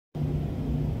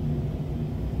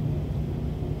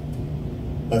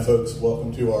Hi folks,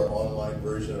 welcome to our online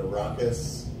version of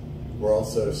Raucous. We're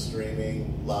also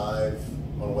streaming live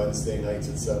on Wednesday nights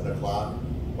at 7 o'clock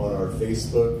on our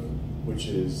Facebook, which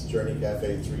is Journey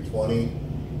Cafe 320,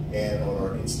 and on our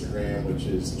Instagram, which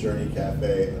is Journey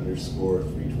Cafe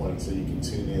 _320. So you can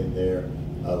tune in there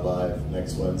live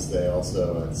next Wednesday,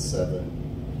 also at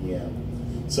 7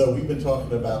 p.m. So we've been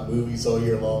talking about movies all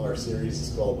year long. Our series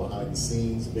is called Behind the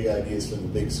Scenes, Big Ideas from the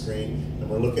Big Screen. And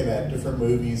we're looking at different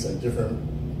movies and different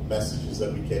messages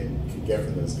that we can get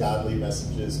from those, godly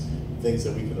messages, things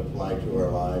that we can apply to our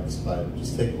lives by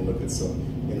just taking a look at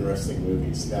some interesting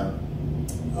movies. Now,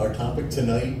 our topic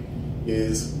tonight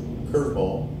is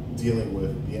Curveball, dealing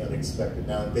with the unexpected.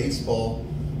 Now in baseball,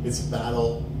 it's a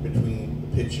battle between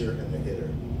the pitcher and the hitter.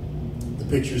 The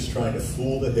pitcher's trying to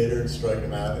fool the hitter and strike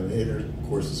him out, and the hitter, of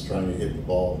course, is trying to hit the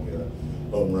ball and get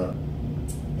a home run.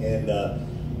 And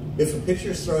if a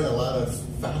pitcher's throwing a lot of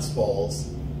fastballs,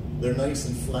 they're nice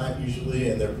and flat usually,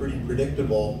 and they're pretty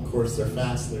predictable. Of course, they're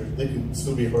fast, they can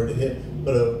still be hard to hit,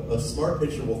 but a smart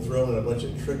pitcher will throw in a bunch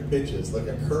of trick pitches, like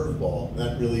a curveball.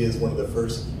 That really is one of the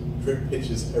first trick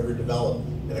pitches ever developed.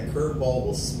 And a curveball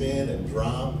will spin and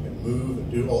drop and move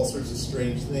and do all sorts of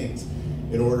strange things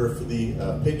in order for the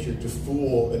pitcher to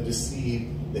fool and deceive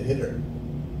the hitter.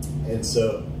 And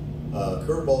so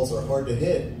curveballs are hard to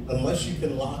hit. Unless you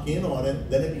can lock in on it,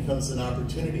 then it becomes an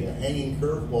opportunity. A hanging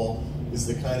curveball is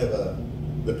the kind of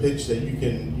the pitch that you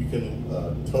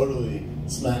can totally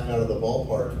smack out of the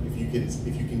ballpark if you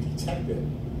can detect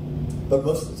it. But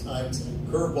most of the times,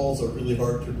 curveballs are really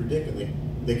hard to predict,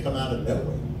 and they come out of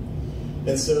nowhere.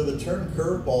 And so the term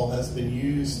curveball has been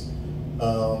used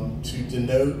to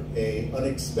denote a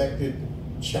unexpected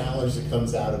challenge that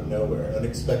comes out of nowhere, an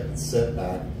unexpected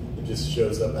setback that just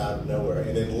shows up out of nowhere.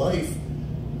 And in life,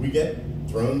 we get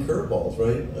thrown curveballs,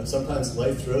 right? Sometimes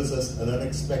life throws us an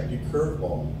unexpected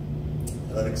curveball,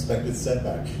 an unexpected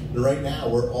setback. And right now,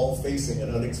 we're all facing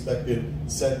an unexpected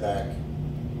setback,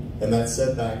 and that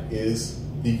setback is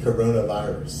the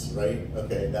coronavirus, right?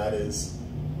 Okay, that is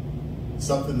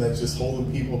something that's just holding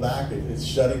people back. It's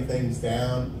shutting things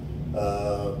down.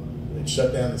 It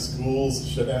shut down the schools,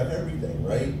 shut down everything,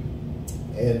 right?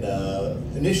 And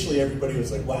initially everybody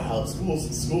was like, wow,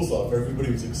 school's off.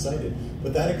 Everybody was excited.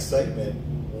 But that excitement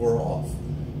wore off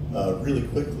really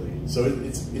quickly. So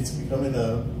it's becoming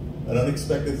an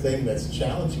unexpected thing that's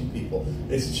challenging people.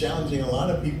 It's challenging a lot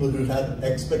of people who had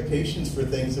expectations for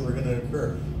things that were going to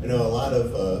occur. I know a lot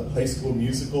of high school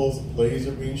musicals, plays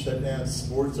are being shut down,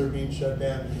 sports are being shut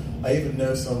down. I even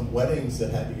know some weddings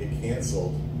that had to get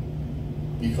canceled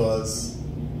because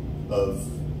of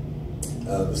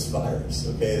this virus.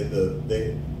 Okay,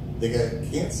 they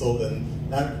got canceled,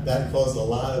 and that caused a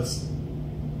lot of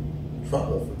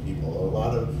trouble for people, a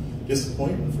lot of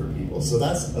disappointment for people. So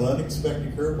that's an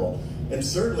unexpected curveball. And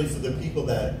certainly for the people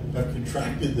that have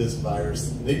contracted this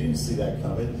virus, they didn't see that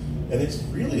coming, and it's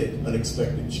really an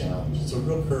unexpected challenge. It's a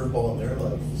real curveball in their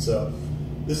life. So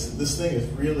this thing has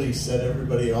really set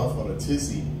everybody off on a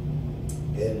tizzy.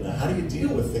 And how do you deal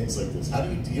with things like this? How do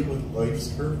you deal with life's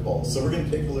curveballs? So we're going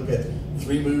to take a look at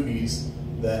 3 movies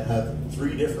that have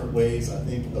 3 different ways, I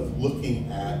think, of looking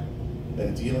at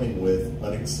and dealing with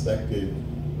unexpected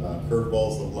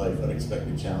curveballs of life,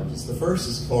 unexpected challenges. The first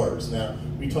is Cars. Now,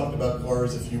 we talked about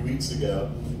Cars a few weeks ago,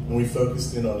 and we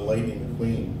focused in on Lightning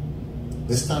McQueen.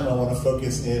 This time I want to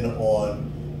focus in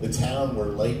on the town where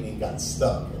Lightning got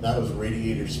stuck, and that was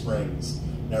Radiator Springs.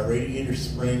 Now, Radiator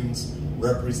Springs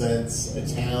represents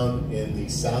a town in the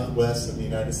southwest of the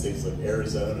United States, like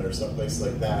Arizona or someplace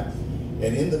like that.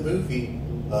 And in the movie,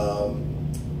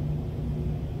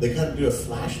 they kind of do a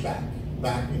flashback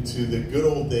back into the good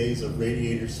old days of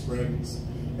Radiator Springs.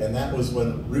 And that was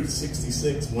when Route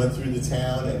 66 went through the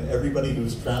town, and everybody who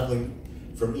was traveling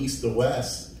from east to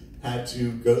west had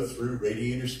to go through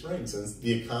Radiator Springs. And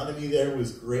the economy there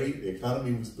was great. The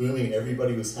economy was booming.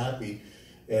 Everybody was happy.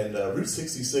 And Route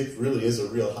 66 really is a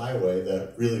real highway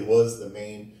that really was the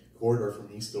main corridor from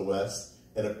east to west,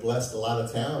 and it blessed a lot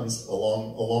of towns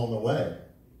along the way.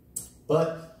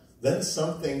 But then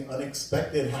something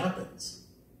unexpected happens.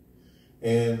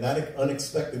 And that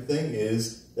unexpected thing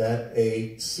is that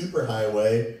a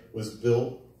superhighway was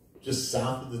built just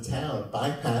south of the town,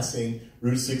 bypassing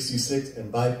Route 66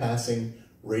 and bypassing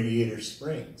Radiator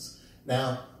Springs.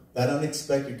 Now, that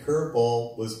unexpected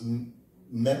curveball was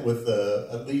met with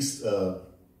at least some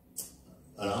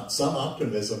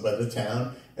optimism by the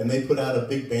town, and they put out a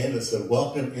big band that said,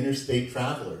 "Welcome interstate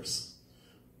travelers."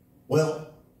 Well,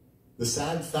 the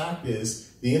sad fact is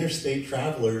the interstate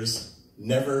travelers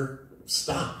never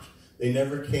stopped. They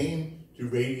never came to to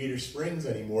Radiator Springs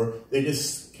anymore. They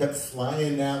just kept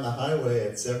flying down the highway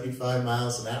at 75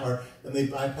 miles an hour, and they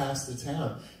bypassed the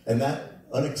town. And that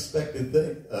unexpected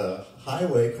thing,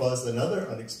 highway caused another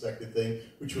unexpected thing,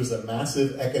 which was a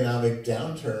massive economic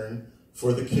downturn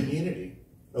for the community,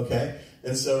 okay?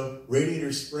 And so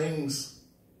Radiator Springs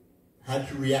had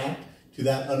to react to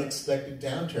that unexpected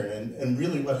downturn. And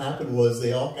really what happened was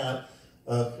they all got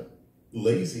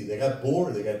lazy, they got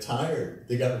bored, they got tired,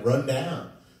 they got run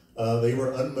down. They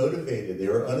were unmotivated, they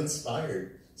were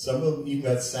uninspired. Some of them even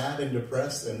got sad and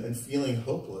depressed and feeling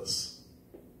hopeless.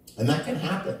 And that can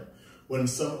happen. When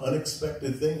some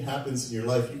unexpected thing happens in your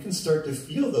life, you can start to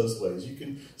feel those ways. You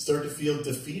can start to feel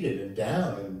defeated and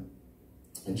down,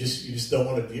 and you just don't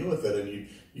want to deal with it. And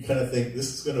you kind of think,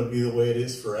 this is going to be the way it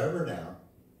is forever now.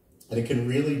 And it can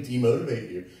really demotivate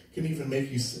you. It can even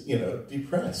make you,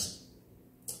 depressed.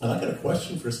 And I got a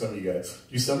question for some of you guys.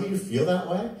 Do some of you feel that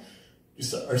way?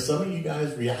 Are some of you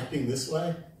guys reacting this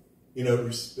way?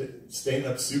 We're staying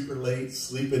up super late,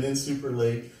 sleeping in super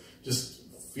late, just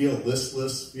feel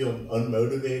listless, feel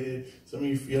unmotivated. Some of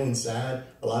you feeling sad.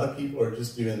 A lot of people are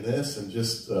just doing this and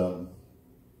just,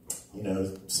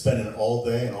 spending all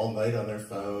day and all night on their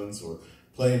phones or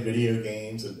playing video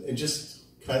games and just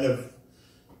kind of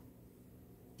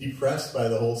depressed by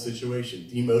the whole situation,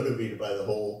 demotivated by the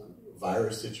whole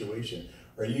virus situation.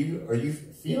 Are you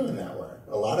feeling that way?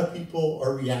 A lot of people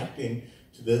are reacting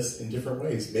to this in different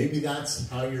ways. Maybe that's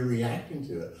how you're reacting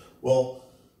to it. Well,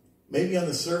 maybe on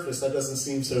the surface that doesn't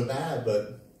seem so bad,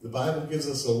 but the Bible gives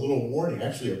us a little warning,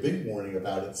 actually a big warning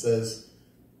about it. It says,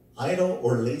 idle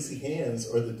or lazy hands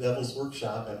are the devil's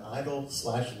workshop, and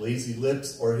idle/lazy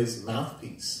lips are his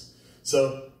mouthpiece.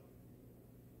 So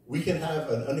we can have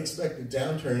an unexpected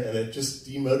downturn and it just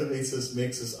demotivates us,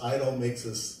 makes us idle, makes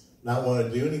us not want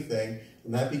to do anything,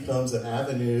 and that becomes an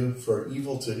avenue for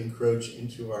evil to encroach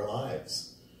into our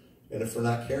lives. And if we're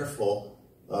not careful,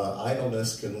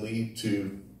 idleness can lead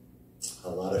to a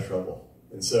lot of trouble.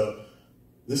 And so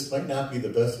this might not be the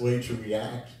best way to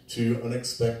react to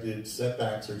unexpected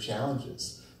setbacks or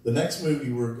challenges. The next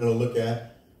movie we're going to look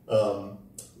at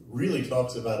really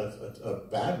talks about a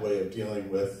bad way of dealing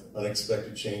with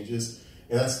unexpected changes,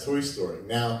 and that's Toy Story.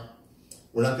 Now,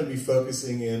 we're not going to be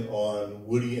focusing in on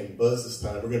Woody and Buzz this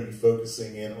time. We're going to be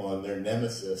focusing in on their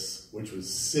nemesis, which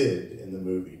was Sid in the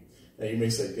movie. Now, you may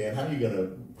say, Dan, how are you going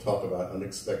to talk about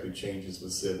unexpected changes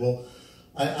with Sid? Well,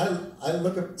 I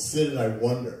look at Sid and I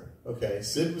wonder, okay,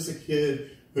 Sid was a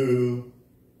kid who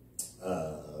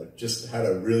just had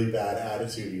a really bad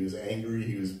attitude. He was angry,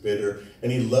 he was bitter,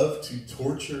 and he loved to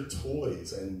torture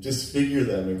toys and disfigure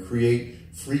them and create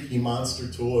freaky monster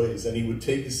toys. And he would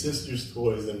take his sister's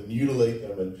toys and mutilate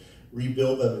them and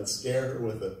rebuild them and scare her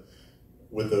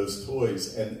with those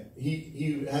toys. And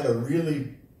he had a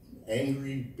really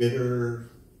angry,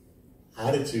 bitter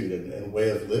attitude and way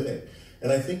of living.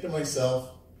 And I think to myself,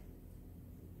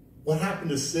 what happened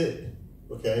to Sid?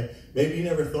 Okay, maybe you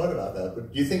never thought about that,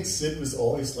 but do you think Sid was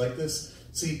always like this?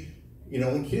 See,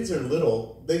 when kids are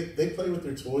little, they play with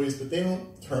their toys, but they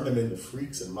don't turn them into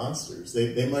freaks and monsters.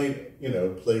 They might,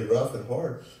 play rough and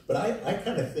hard. But I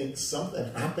kind of think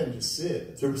something happened to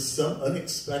Sid. There was some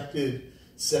unexpected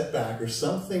setback or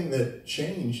something that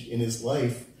changed in his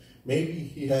life. Maybe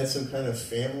he had some kind of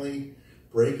family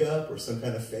breakup or some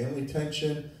kind of family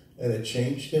tension, and it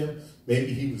changed him.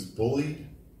 Maybe he was bullied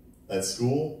at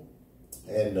school,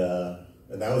 and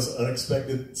that was an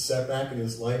unexpected setback in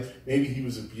his life. Maybe he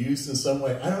was abused in some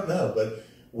way. I don't know, but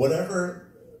whatever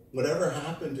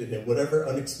happened to him, whatever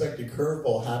unexpected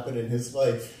curveball happened in his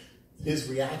life, his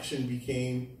reaction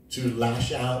became to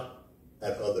lash out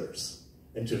at others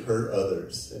and to hurt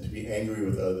others and to be angry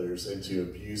with others and to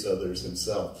abuse others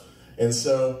himself. And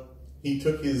so he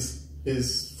took his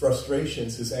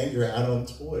frustrations, his anger out on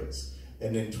toys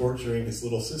and in torturing his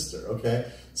little sister,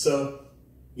 okay? So,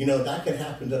 that can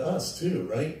happen to us too,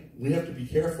 right? We have to be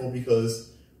careful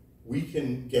because we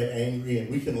can get angry and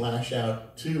we can lash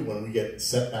out too when we get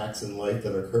setbacks in life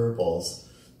that are curveballs.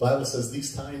 The Bible says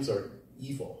these times are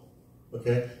evil,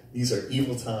 okay? These are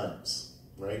evil times,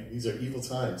 right? These are evil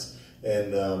times.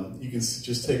 And you can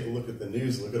just take a look at the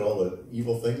news, look at all the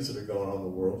evil things that are going on in the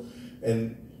world.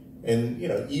 And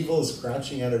evil is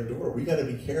crouching at our door. We got to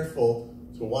be careful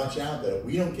to watch out that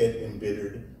we don't get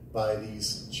embittered by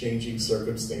these changing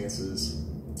circumstances.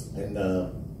 And,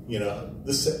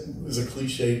 this is a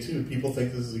cliche too. People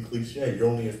think this is a cliche. You're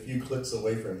only a few clicks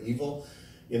away from evil.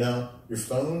 Your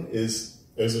phone is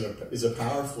a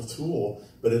powerful tool,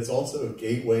 but it's also a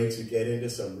gateway to get into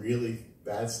some really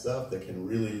bad stuff that can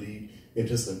really lead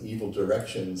into some evil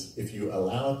directions if you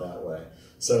allow it that way.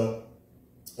 So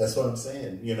That's what I'm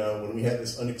saying. You know, when we have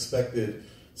this unexpected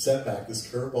setback, this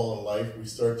curveball in life, we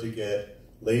start to get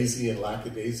lazy and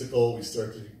lackadaisical. We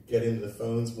start to get into the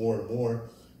phones more and more.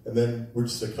 And then we're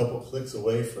just a couple clicks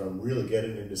away from really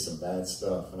getting into some bad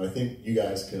stuff. And I think you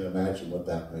guys can imagine what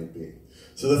that might be.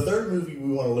 So the third movie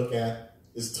we want to look at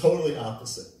is totally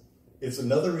opposite. It's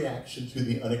another reaction to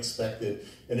the unexpected.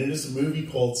 And it is a movie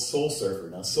called Soul Surfer.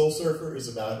 Now, Soul Surfer is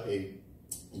about a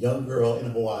young girl in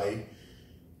Hawaii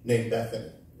named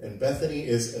Bethany. And Bethany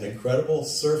is an incredible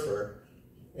surfer,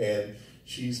 and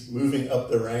she's moving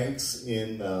up the ranks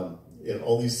in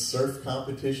all these surf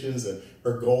competitions, and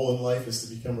her goal in life is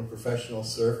to become a professional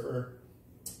surfer.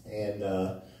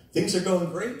 And things are going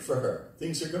great for her.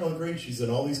 Things are going great. She's in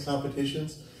all these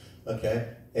competitions,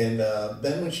 okay? And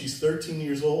then when she's 13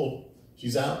 years old,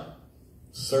 she's out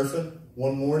surfing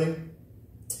one morning,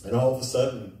 and all of a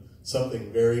sudden,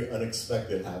 something very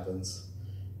unexpected happens.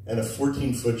 And a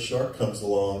 14-foot shark comes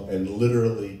along and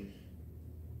literally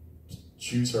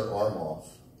chews her arm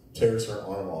off, tears her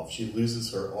arm off. She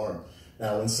loses her arm.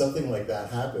 Now, when something like that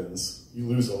happens, you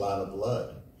lose a lot of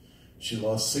blood. She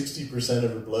lost 60%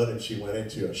 of her blood, and she went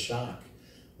into a shock.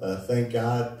 Thank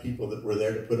God, people that were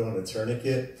there to put on a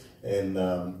tourniquet, and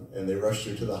they rushed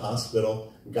her to the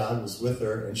hospital. God was with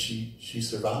her, and she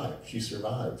survived. She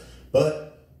survived. But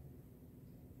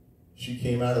she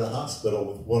came out of the hospital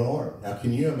with one arm. Now,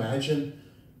 can you imagine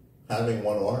having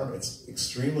one arm? It's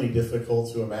extremely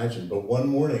difficult to imagine. But one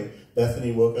morning,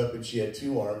 Bethany woke up and she had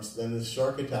two arms. Then the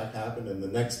shark attack happened, and the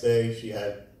next day she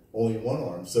had only one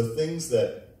arm. So things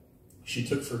that she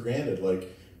took for granted,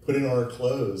 like putting on her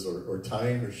clothes or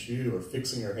tying her shoe or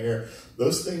fixing her hair,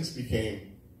 those things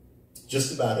became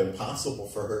just about impossible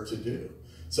for her to do.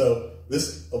 So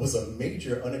this was a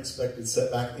major unexpected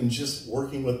setback in just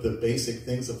working with the basic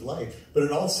things of life. But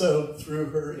it also threw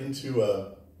her into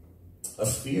a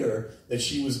fear that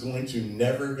she was going to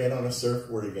never get on a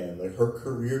surfboard again. Like her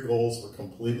career goals were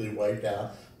completely wiped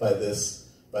out by this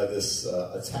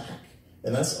attack.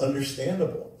 And that's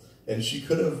understandable. And she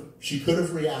could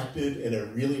have reacted in a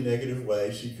really negative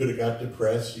way. She could have got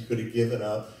depressed. She could have given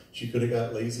up. She could have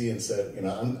got lazy and said, you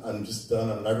know, I'm just done.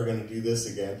 I'm never going to do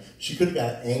this again. She could have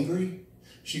got angry.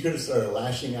 She could have started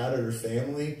lashing out at her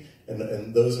family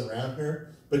and those around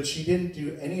her. But she didn't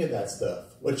do any of that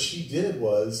stuff. What she did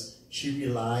was she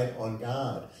relied on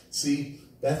God. See,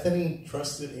 Bethany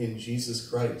trusted in Jesus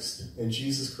Christ. And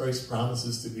Jesus Christ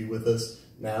promises to be with us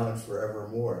now and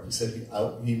forevermore. He said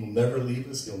he will never leave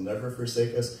us. He'll never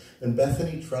forsake us. And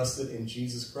Bethany trusted in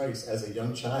Jesus Christ as a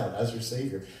young child, as her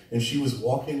Savior. And she was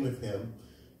walking with him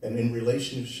and in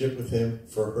relationship with him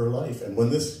for her life. And when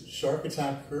this shark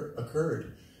attack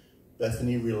occurred,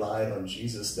 Bethany relied on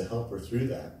Jesus to help her through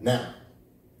that. Now,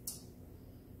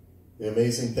 the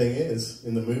amazing thing is,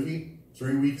 in the movie,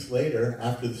 3 weeks later,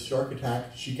 after the shark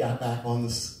attack, she got back on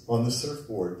the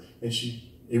surfboard. And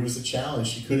it was a challenge.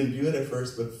 She couldn't do it at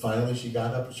first, but finally she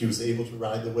got up and she was able to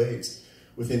ride the waves.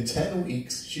 Within 10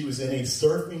 weeks, she was in a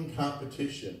surfing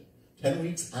competition. 10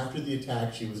 weeks after the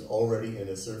attack, she was already in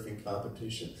a surfing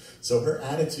competition. So her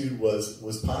attitude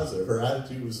was positive. Her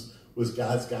attitude was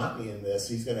God's got me in this.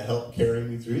 He's going to help carry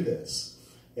me through this.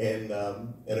 And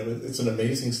it's an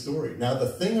amazing story. Now, the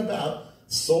thing about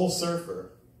Soul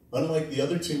Surfer, unlike the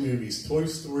other two movies, Toy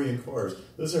Story and Cars,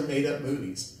 those are made-up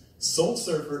movies. Soul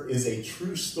Surfer is a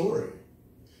true story.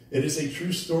 It is a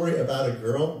true story about a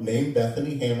girl named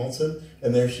Bethany Hamilton,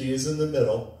 and there she is in the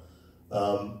middle.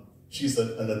 She's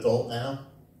an adult now,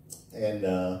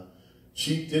 and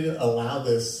she didn't allow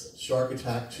this shark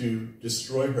attack to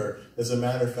destroy her. As a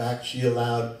matter of fact, she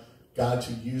allowed God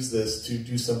to use this to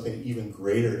do something even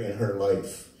greater in her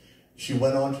life. She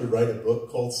went on to write a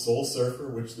book called Soul Surfer,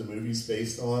 which the movie's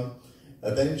based on.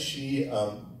 Then she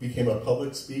became a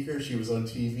public speaker. She was on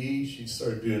TV. She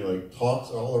started doing like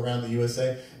talks all around the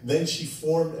USA. Then she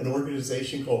formed an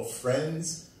organization called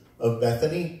Friends of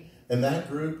Bethany, and that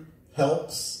group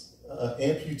helps young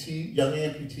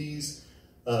amputees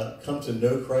come to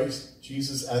know Christ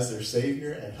Jesus as their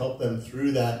Savior and help them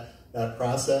through that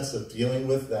process of dealing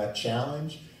with that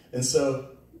challenge. And so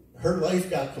her life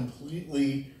got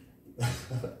completely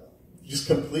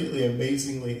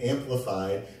amazingly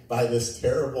amplified by this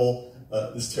terrible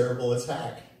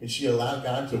attack. And she allowed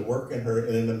God to work in her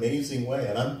in an amazing way.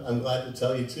 And I'm glad to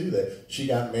tell you too that she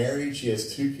got married. She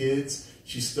has 2 kids.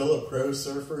 She's still a pro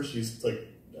surfer. She's like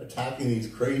attacking these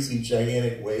crazy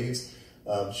gigantic waves.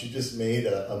 She just made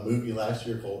a movie last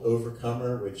year called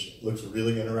Overcomer, which looks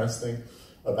really interesting,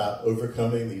 about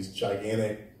overcoming these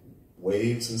gigantic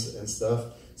waves and stuff.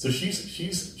 So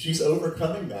she's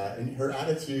overcoming that, and her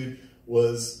attitude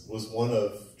was one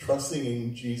of trusting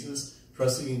in Jesus,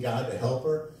 trusting in God to help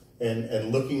her,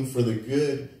 and looking for the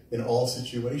good in all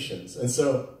situations. And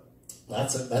so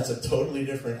that's a totally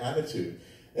different attitude.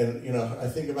 And, you know, I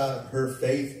think about her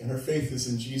faith, and her faith is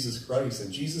in Jesus Christ.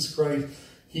 And Jesus Christ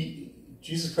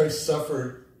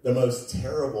suffered the most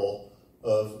terrible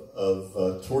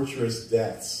of torturous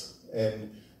deaths.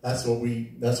 And that's what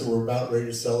we're about ready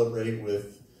to celebrate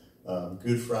with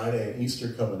Good Friday and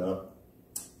Easter coming up.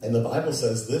 And the Bible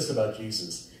says this about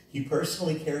Jesus: he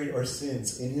personally carried our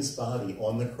sins in his body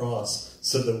on the cross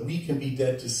so that we can be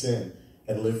dead to sin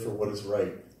and live for what is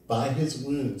right. By his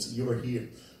wounds you are healed.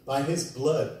 By his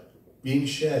blood being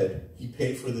shed, he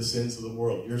paid for the sins of the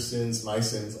world. Your sins, my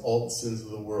sins, all the sins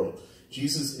of the world.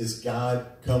 Jesus is God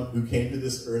who came to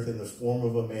this earth in the form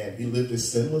of a man. He lived a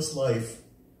sinless life,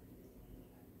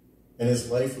 and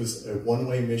his life was a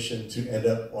one-way mission to end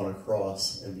up on a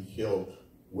cross and be killed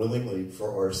willingly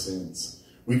for our sins.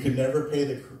 We could never pay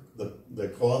the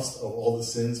cost of all the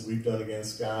sins we've done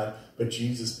against God, but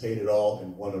Jesus paid it all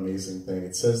in one amazing thing.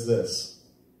 It says this,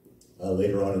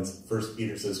 later on in 1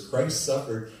 Peter says, Christ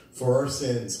suffered for our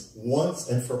sins once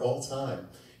and for all time.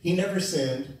 He never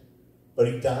sinned, but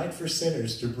he died for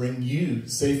sinners to bring you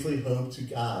safely home to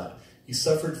God. He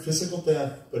suffered physical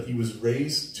death, but he was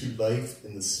raised to life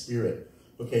in the Spirit.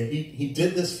 Okay, he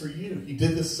did this for you. He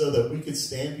did this so that we could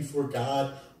stand before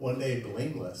God one day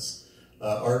blameless.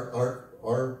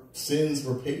 Our sins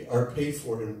are paid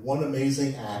for in one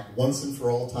amazing act, once and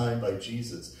for all time, by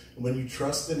Jesus. And when you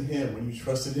trust in him, when you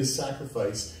trust in his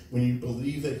sacrifice, when you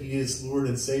believe that he is Lord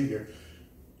and Savior,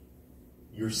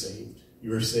 you're saved.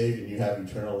 You are saved and you have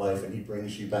eternal life, and he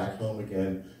brings you back home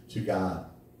again to God.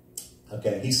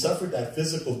 Okay, he suffered that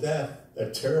physical death,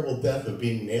 that terrible death of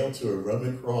being nailed to a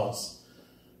Roman cross,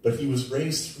 but he was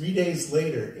raised 3 days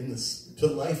later to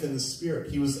life in the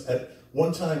Spirit. He was at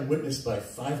one time witnessed by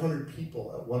 500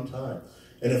 people at one time.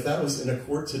 And if that was in a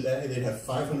court today, they'd have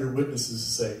 500 witnesses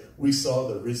to say, we saw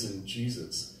the risen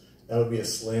Jesus. That would be a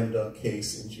slam dunk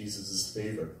case in Jesus'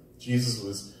 favor. Jesus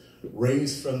was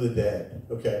raised from the dead,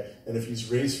 okay? And if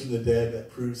he's raised from the dead,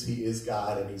 that proves he is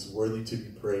God, and he's worthy to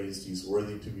be praised, he's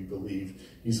worthy to be believed,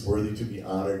 he's worthy to be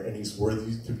honored, and he's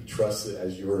worthy to be trusted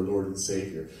as your Lord and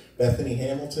Savior. Bethany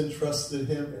Hamilton trusted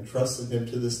him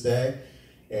to this day,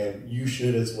 and you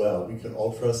should as well. We can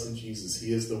all trust in Jesus.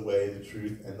 He is the way, the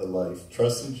truth, and the life.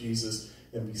 Trust in Jesus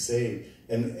and be saved.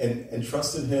 And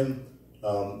trust in him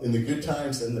in the good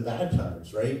times and the bad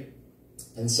times, right?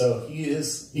 And so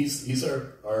he's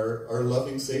our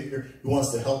loving Savior who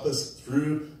wants to help us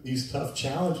through these tough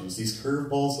challenges, these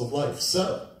curveballs of life.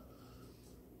 So,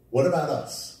 what about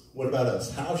us? What about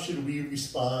us? How should we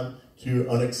respond to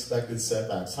unexpected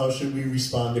setbacks? How should we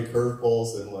respond to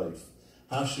curveballs in life?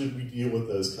 How should we deal with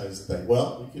those kinds of things?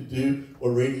 Well, we could do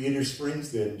what Radiator Springs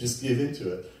did and just give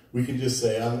into it. We can just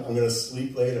say, I'm going to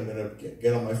sleep late, I'm going to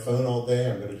get on my phone all day,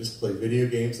 I'm going to just play video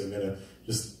games, I'm going to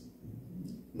just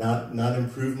not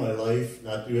improve my life,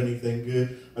 not do anything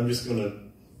good. I'm just going to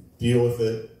deal with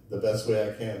it the best way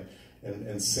I can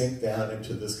and sink down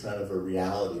into this kind of a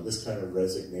reality, this kind of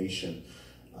resignation.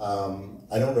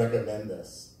 I don't recommend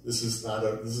this. This is not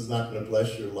going to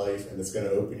bless your life, and it's going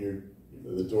to open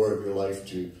the door of your life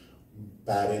to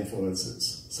bad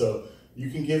influences. So you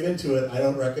can give into it. I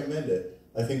don't recommend it.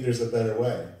 I think there's a better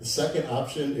way. The second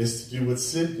option is to do what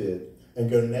Sid did and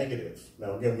go negative.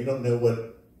 Now, again, we don't know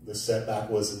what the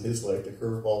setback was in his life, the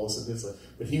curveball was in his life,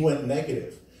 but he went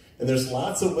negative. And there's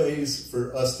lots of ways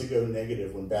for us to go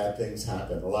negative when bad things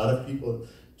happen. A lot of people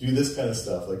do this kind of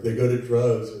stuff, like they go to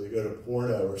drugs or they go to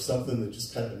porno or something that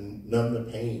just kind of numb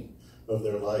the pain of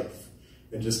their life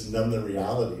and just numb the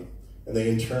reality. And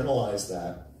they internalize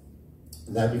that,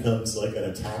 and that becomes like an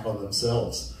attack on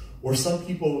themselves. Or some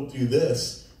people do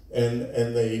this,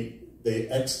 and they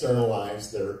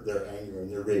externalize their anger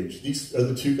and their rage. These are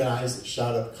the two guys that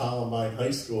shot up Columbine High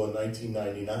School in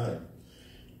 1999.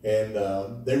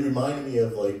 And they remind me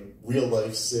of like real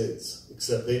life SIDS,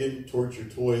 except they didn't torture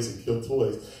toys and kill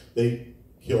toys. They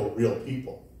killed real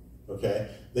people,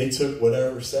 okay? They took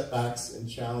whatever setbacks and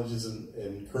challenges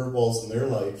and curveballs in their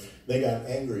life, they got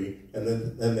angry, and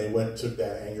then they went and took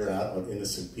that anger out on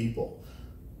innocent people.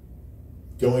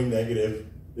 Going negative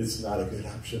is not a good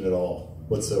option at all,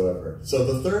 whatsoever. So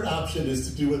the third option is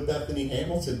to do what Bethany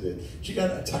Hamilton did. She got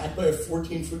attacked by a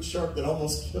 14-foot shark that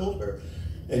almost killed her.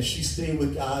 And she stayed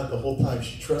with God the whole time.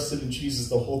 She trusted in Jesus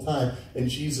the whole time. And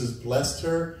Jesus blessed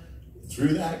her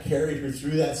through that, carried her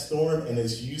through that storm, and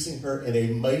is using her in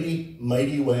a mighty,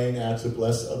 mighty way now to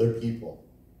bless other people.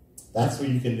 That's what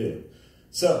you can do.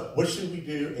 So, what should we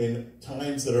do in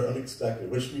times that are unexpected?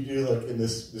 What should we do like in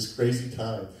this crazy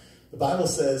time? The Bible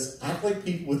says, act like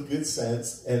people with good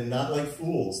sense and not like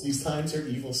fools. These times are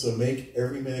evil, so make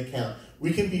every minute count.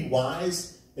 We can be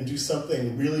wise and do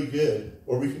something really good,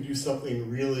 or we can do something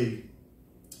really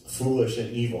foolish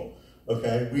and evil.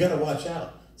 Okay? We got to watch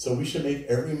out. So we should make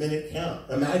every minute count.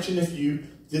 Imagine if you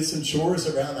did some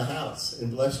chores around the house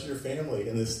and blessed your family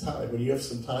in this time, when you have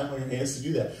some time on your hands to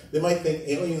do that. They might think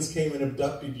aliens came and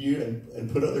abducted you and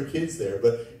put other kids there,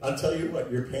 but I'll tell you what,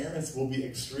 your parents will be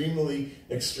extremely,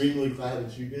 extremely glad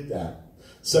that you did that.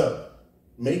 So,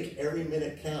 make every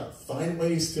minute count. Find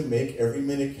ways to make every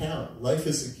minute count. Life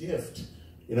is a gift.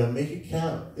 You know, make it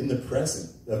count in the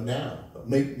present of now.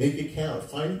 Make it count.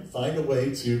 Find a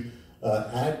way to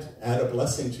add a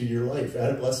blessing to your life,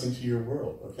 add a blessing to your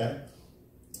world, okay?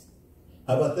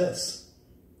 How about this?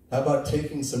 How about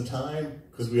taking some time,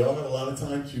 because we all have a lot of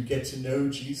time, to get to know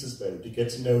Jesus better, to get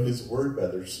to know his word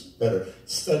better.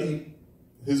 Study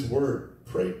his word.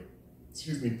 Pray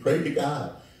to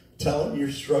God. Tell him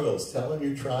your struggles, tell him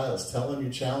your trials, tell him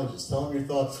your challenges, tell him your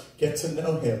thoughts. Get to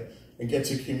know him and get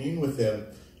to commune with him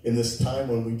in this time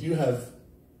when we do have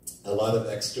a lot of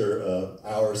extra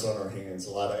hours on our hands,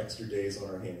 a lot of extra days on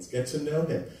our hands. Get to know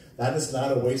him. That is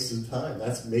not a waste of time.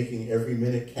 That's making every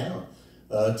minute count.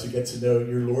 To get to know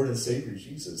your Lord and Savior,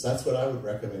 Jesus. That's what I would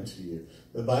recommend to you.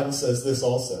 The Bible says this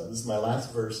also. This is my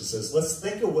last verse. It says, let's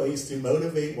think of ways to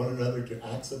motivate one another to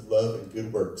acts of love and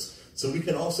good works. So we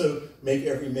can also make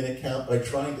every minute count by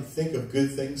trying to think of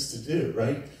good things to do,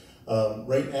 right?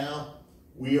 Right now,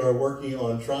 we are working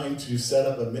on trying to set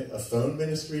up a phone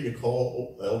ministry to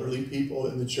call elderly people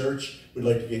in the church. We'd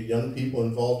like to get young people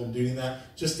involved in doing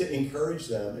that, just to encourage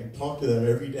them and talk to them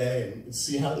every day and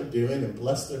see how they're doing and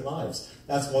bless their lives.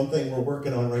 That's one thing we're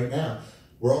working on right now.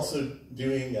 We're also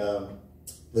doing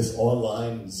this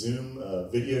online Zoom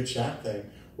video chat thing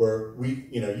where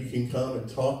you can come and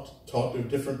talk to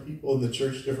different people in the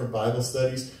church, different Bible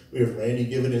studies. We have Randy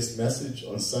giving his message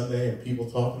on Sunday and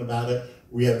people talking about it.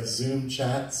 We have Zoom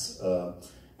chats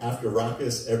after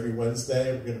Raucous every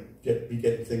Wednesday. We're going to be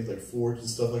getting things like Forge and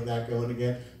stuff like that going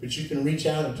again. But you can reach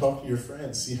out and talk to your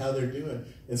friends, see how they're doing,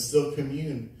 and still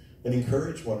commune and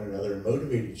encourage one another and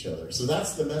motivate each other. So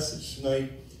that's the message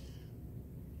tonight.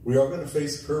 We are going to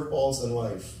face curveballs in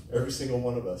life, every single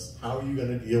one of us. How are you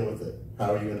going to deal with it?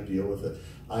 How are you going to deal with it?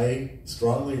 I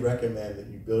strongly recommend that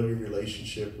you build your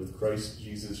relationship with Christ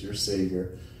Jesus, your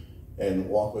Savior, and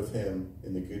walk with him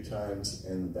in the good times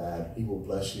and the bad. He will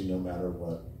bless you no matter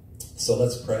what. So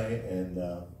let's pray, and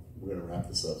we're going to wrap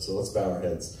this up. So let's bow our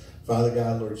heads. Father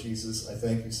God, Lord Jesus, I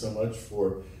thank you so much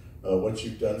for what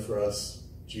you've done for us.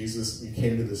 Jesus, you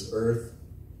came to this earth,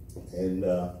 and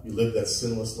you lived that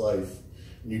sinless life.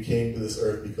 And you came to this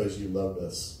earth because you loved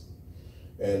us.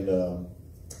 And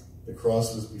the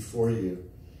cross was before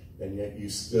you, and yet you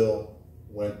still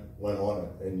went on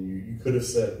it. And you could have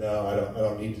said, no, I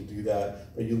don't need to do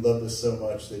that. But you loved us so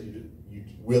much that you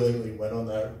willingly went on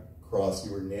that cross.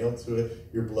 You were nailed to it.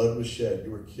 Your blood was shed.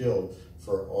 You were killed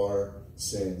for our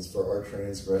sins, for our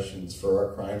transgressions, for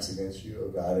our crimes against you, oh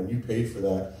God. And you paid for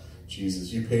that,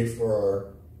 Jesus. You paid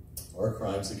for our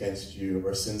crimes against you,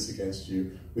 our sins against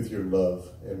you, with your love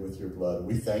and with your blood.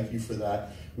 We thank you for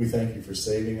that. We thank you for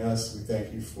saving us. We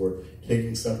thank you for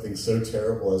taking something so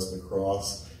terrible as the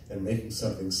cross and making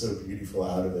something so beautiful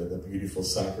out of it, a beautiful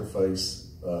sacrifice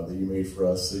that you made for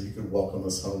us so you could welcome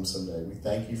us home someday. We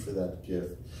thank you for that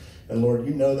gift. And Lord,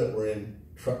 you know that we're in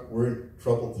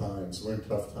troubled times. We're in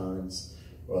tough times.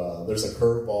 There's a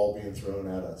curveball being thrown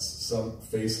at us. Some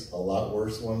face a lot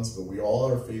worse ones, but we all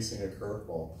are facing a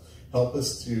curveball. Help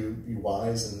us to be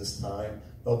wise in this time.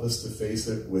 Help us to face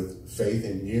it with faith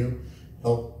in you.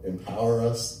 Help empower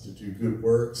us to do good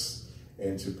works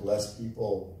and to bless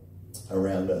people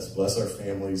around us. Bless our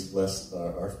families, bless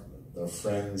our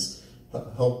friends.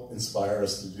 Help inspire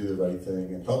us to do the right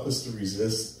thing, and help us to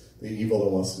resist the evil that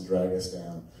wants to drag us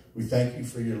down. We thank you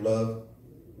for your love.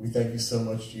 We thank you so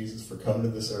much, Jesus, for coming to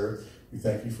this earth. We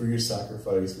thank you for your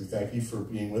sacrifice. We thank you for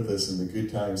being with us in the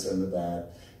good times and the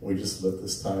bad. And we just lift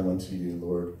this time unto you,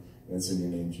 Lord. And it's in your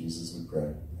name, Jesus, we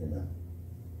pray. Amen.